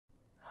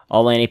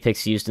All Lanney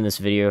pics used in this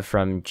video are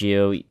from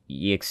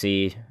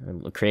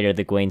GeoEXE, creator of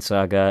the Gwaine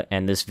Saga,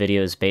 and this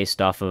video is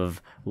based off of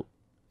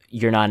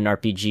You're Not an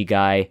RPG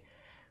Guy,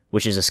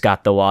 which is a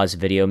Scott the Woz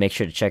video. Make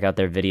sure to check out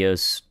their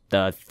videos.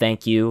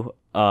 Thank you.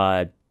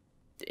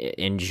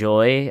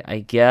 Enjoy, I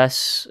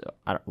guess.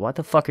 What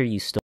the fuck are you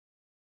still...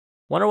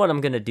 Wonder what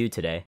I'm gonna do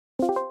today.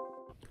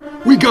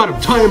 We got him!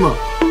 Tie him up!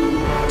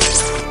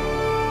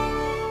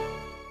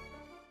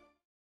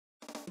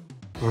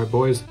 Alright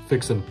boys,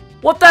 fix him.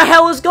 What the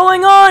hell is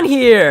going on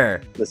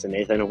here? Listen,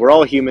 Nathan, we're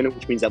all human,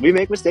 which means that we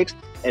make mistakes,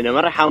 and no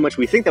matter how much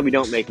we think that we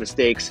don't make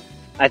mistakes,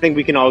 I think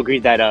we can all agree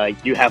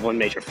that you have one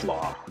major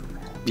flaw.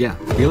 Yeah,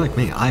 be like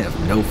me, I have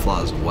no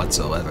flaws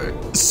whatsoever.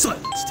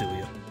 Silence,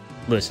 Tilia.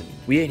 Listen,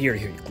 we ain't here to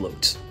hear your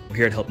gloats. We're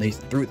here to help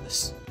Nathan through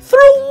this. Through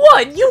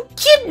what? You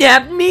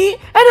kidnapped me,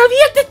 and have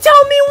yet to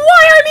tell me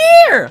why I'm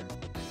here!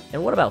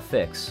 And what about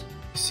Fix?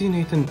 See,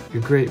 Nathan,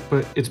 you're great,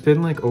 but it's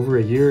been like over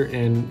a year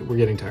and we're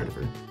getting tired of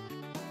her.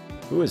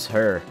 Who is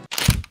her?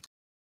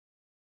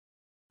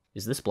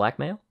 Is this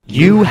blackmail?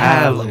 You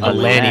have a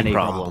Lanney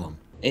problem.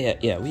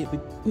 Yeah, we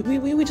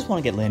just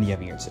want to get Lanney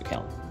Evingers to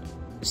account.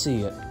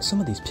 See,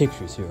 some of these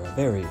pictures here are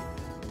very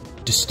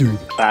disturbing.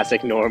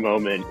 Classic Nor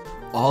moment.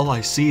 All I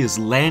see is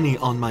Lanney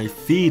on my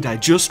feed. I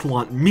just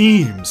want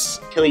memes.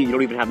 Tilly, you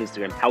don't even have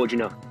Instagram. How would you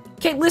know?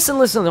 Okay, listen,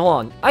 hold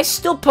on. I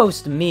still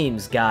post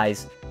memes,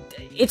 guys.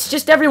 It's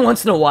just every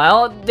once in a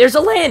while, there's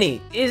a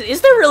Lanney. Is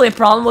there really a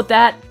problem with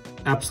that?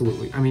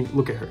 Absolutely. I mean,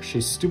 look at her.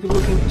 She's stupid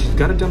looking, she's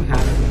got a dumb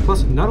hat,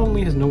 plus not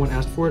only has no one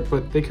asked for it,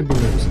 but they could be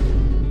memes.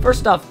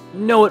 First off,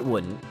 no it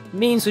wouldn't.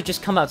 Memes would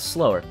just come out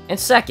slower. And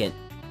second,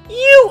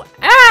 you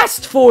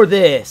asked for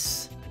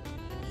this!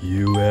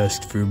 You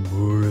asked for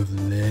more of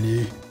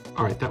Lanney?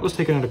 Alright, that was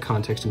taken out of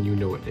context and you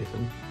know it,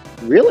 Nathan.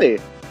 Really?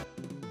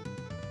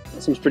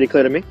 That seems pretty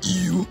clear to me.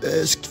 You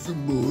asked for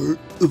more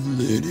of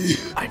Lanney?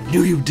 I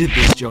knew you did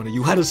this, Jonah.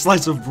 You had a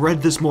slice of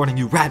bread this morning,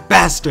 you rat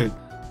bastard!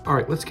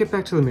 Alright, let's get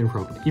back to the main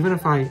problem. Even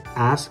if I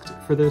asked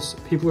for this,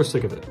 people are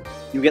sick of it.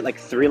 You get like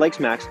 3 likes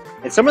max,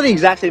 and some of the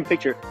exact same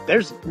picture,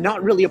 there's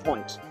not really a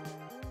point.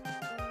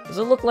 Does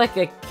it look like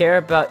I care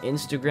about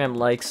Instagram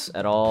likes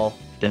at all?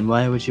 Then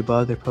why would you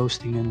bother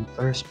posting in the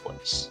first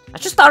place? I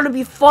just thought it'd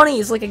be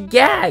funny, it's like a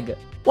gag.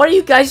 Why are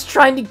you guys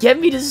trying to get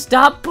me to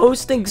stop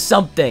posting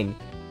something?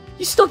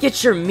 You still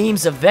get your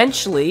memes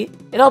eventually.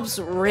 It helps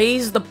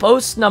raise the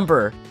post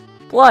number.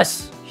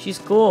 Plus, she's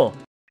cool.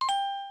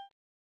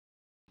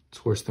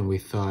 It's worse than we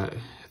thought.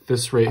 At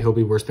this rate, he'll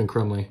be worse than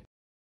Crumley.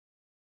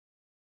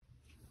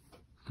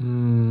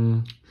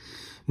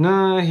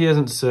 Nah, he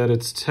hasn't said.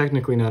 It's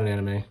technically not an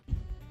anime.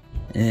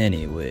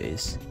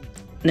 Anyways,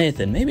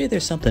 Nathan, maybe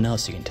there's something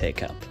else you can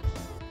take up.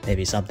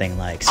 Maybe something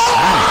like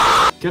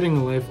Getting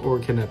a life or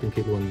kidnapping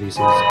people in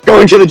VCs.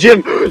 Going to the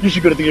gym! You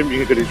should go to the gym,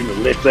 you should go to the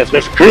gym. Lift,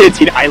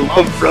 creatine, I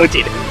love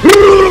protein!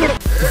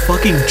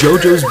 Fucking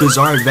JoJo's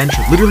Bizarre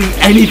Adventure. Literally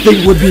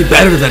anything would be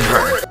better than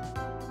her.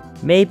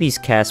 Maybe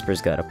Casper's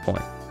got a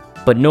point.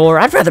 But Nor,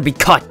 I'd rather be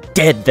caught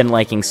dead than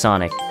liking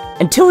Sonic.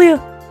 And Tilia,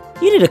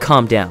 you need to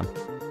calm down.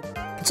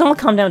 Can someone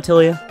calm down,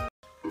 Tilia?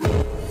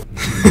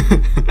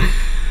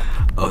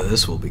 Oh,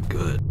 this will be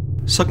good.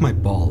 Suck my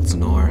balls,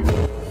 Nor.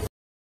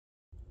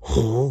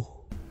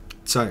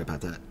 Sorry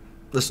about that.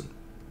 Listen,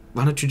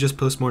 why don't you just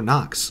post more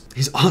Nox?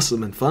 He's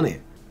awesome and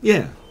funny.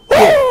 Yeah.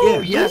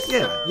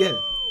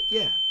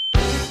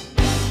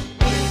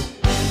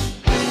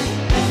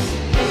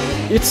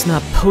 It's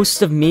not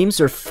posts of memes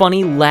or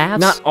funny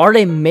laughs, not art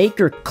I make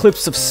or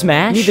clips of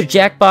Smash, neither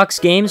Jackbox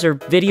games or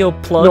video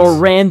plugs, nor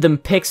random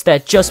pics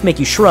that just make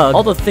you shrug.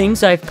 All the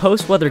things I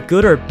post, whether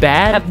good or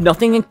bad, have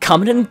nothing in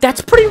common, and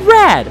that's pretty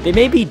rad. They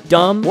may be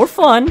dumb, or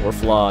fun, or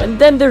flawed. And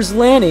then there's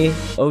Lanney.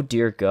 Oh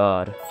dear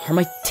God. Are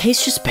my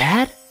tastes just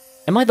bad?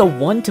 Am I the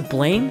one to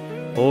blame?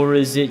 Or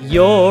is it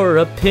your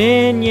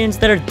opinions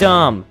that are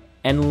dumb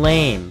and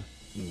lame?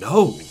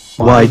 No.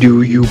 Why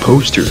do you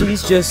post her?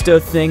 She's just a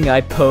thing I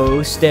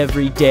post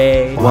every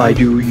day. Why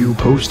do you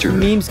post her?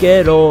 Memes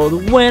get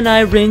old when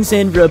I rinse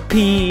and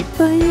repeat.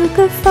 But you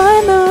could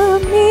find the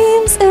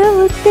memes, it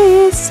would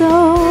be so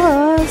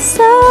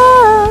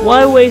awesome.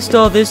 Why waste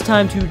all this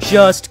time to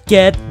just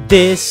get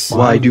this?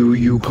 Why do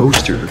you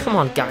post her? Come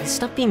on guys,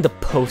 stop being the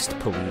post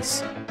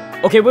police.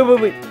 Okay,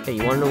 wait. Hey,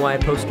 you wanna know why I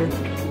post her?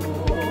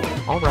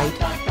 Alright.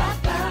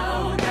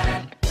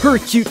 Her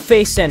cute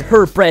face and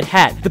her bread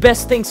hat. The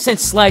best thing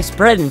since sliced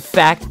bread, in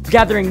fact.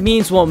 Gathering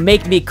memes won't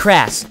make me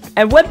crass.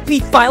 And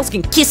WebP files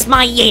can kiss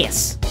my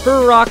ass.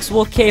 Her rocks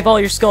will cave all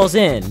your skulls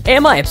in.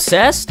 Am I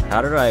obsessed?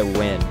 How did I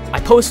win?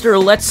 I post her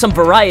let some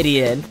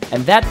variety in.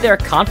 And that there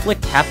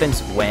conflict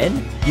happens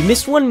when? You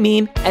missed one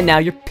meme, and now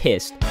you're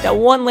pissed. That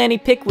one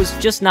Lanney pic was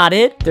just not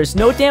it. There's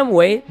no damn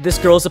way this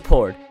girl's a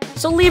port.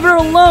 So leave her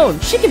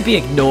alone, she can be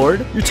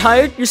ignored. You're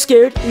tired, you're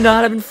scared, you're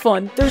not having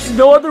fun. There's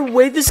no other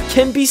way this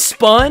can be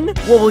spun?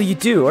 What will you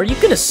do? Are you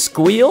gonna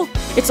squeal?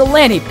 It's a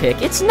Lanney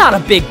pic, it's not a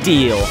big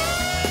deal.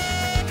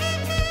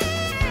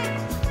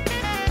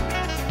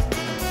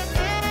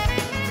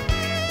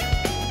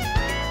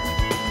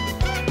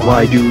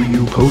 Why do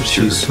you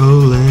poster? She's so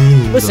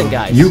lame. Listen,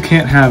 guys. You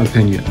can't have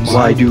opinions.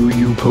 Why do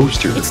you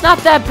poster? It's not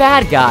that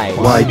bad, guys.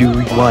 Why do you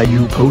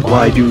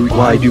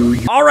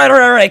All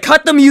right.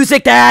 Cut the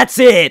music. That's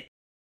it.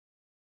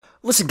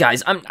 Listen,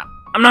 guys. I'm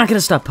not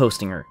gonna stop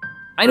posting her.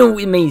 I know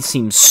it may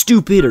seem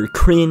stupid or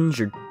cringe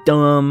or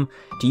dumb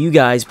to you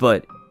guys,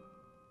 but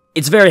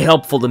it's very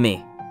helpful to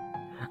me.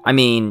 I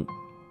mean,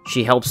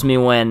 she helps me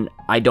when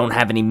I don't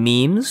have any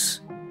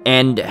memes,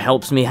 and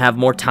helps me have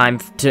more time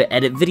to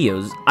edit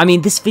videos. I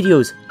mean, this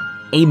video's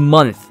a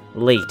month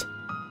late.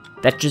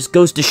 That just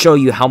goes to show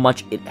you how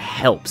much it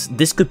helps.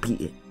 This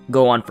could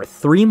go on for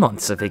 3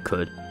 months if it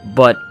could.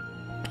 But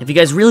if you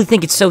guys really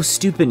think it's so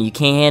stupid and you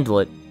can't handle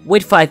it,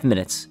 wait 5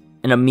 minutes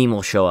and a meme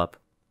will show up.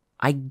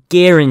 I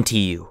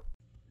guarantee you.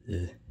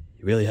 You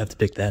really have to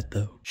pick that,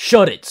 though.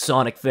 Shut it,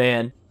 Sonic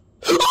fan.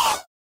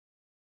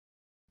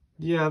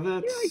 Yeah,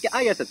 that's... Yeah,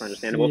 I guess that's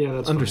understandable. Yeah,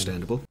 that's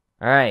Understandable.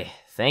 Alright,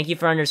 thank you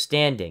for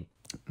understanding.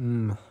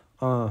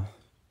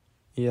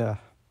 Yeah.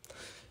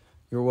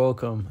 You're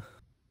welcome.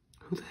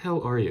 Who the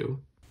hell are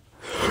you?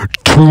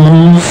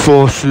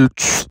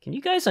 Can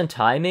you guys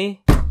untie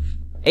me?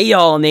 Hey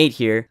y'all, Nate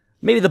here.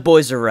 Maybe the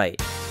boys are right.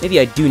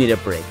 Maybe I do need a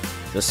break.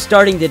 So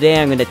starting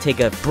today, I'm gonna take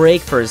a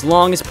break for as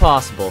long as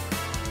possible.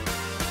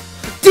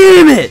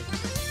 Damn it!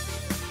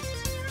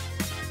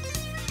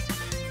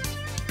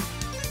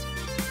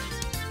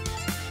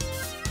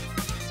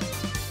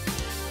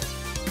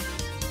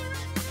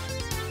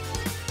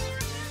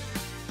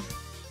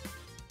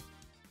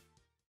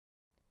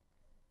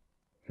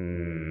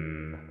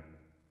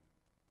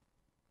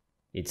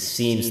 It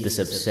seems this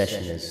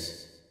obsession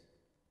is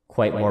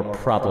quite more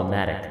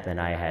problematic than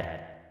I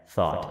had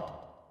thought.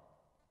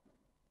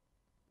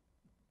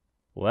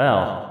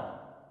 Well,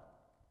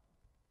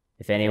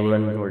 if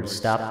anyone were to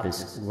stop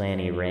this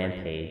Lanney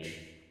rampage,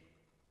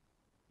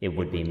 it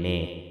would be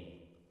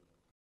me.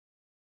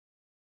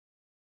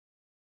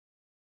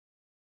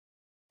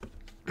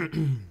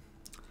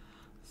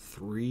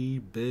 Three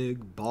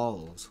big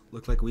balls.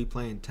 Look like we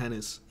playing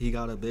tennis. He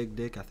got a big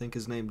dick. I think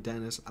his name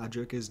Dennis. I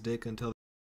jerk his dick until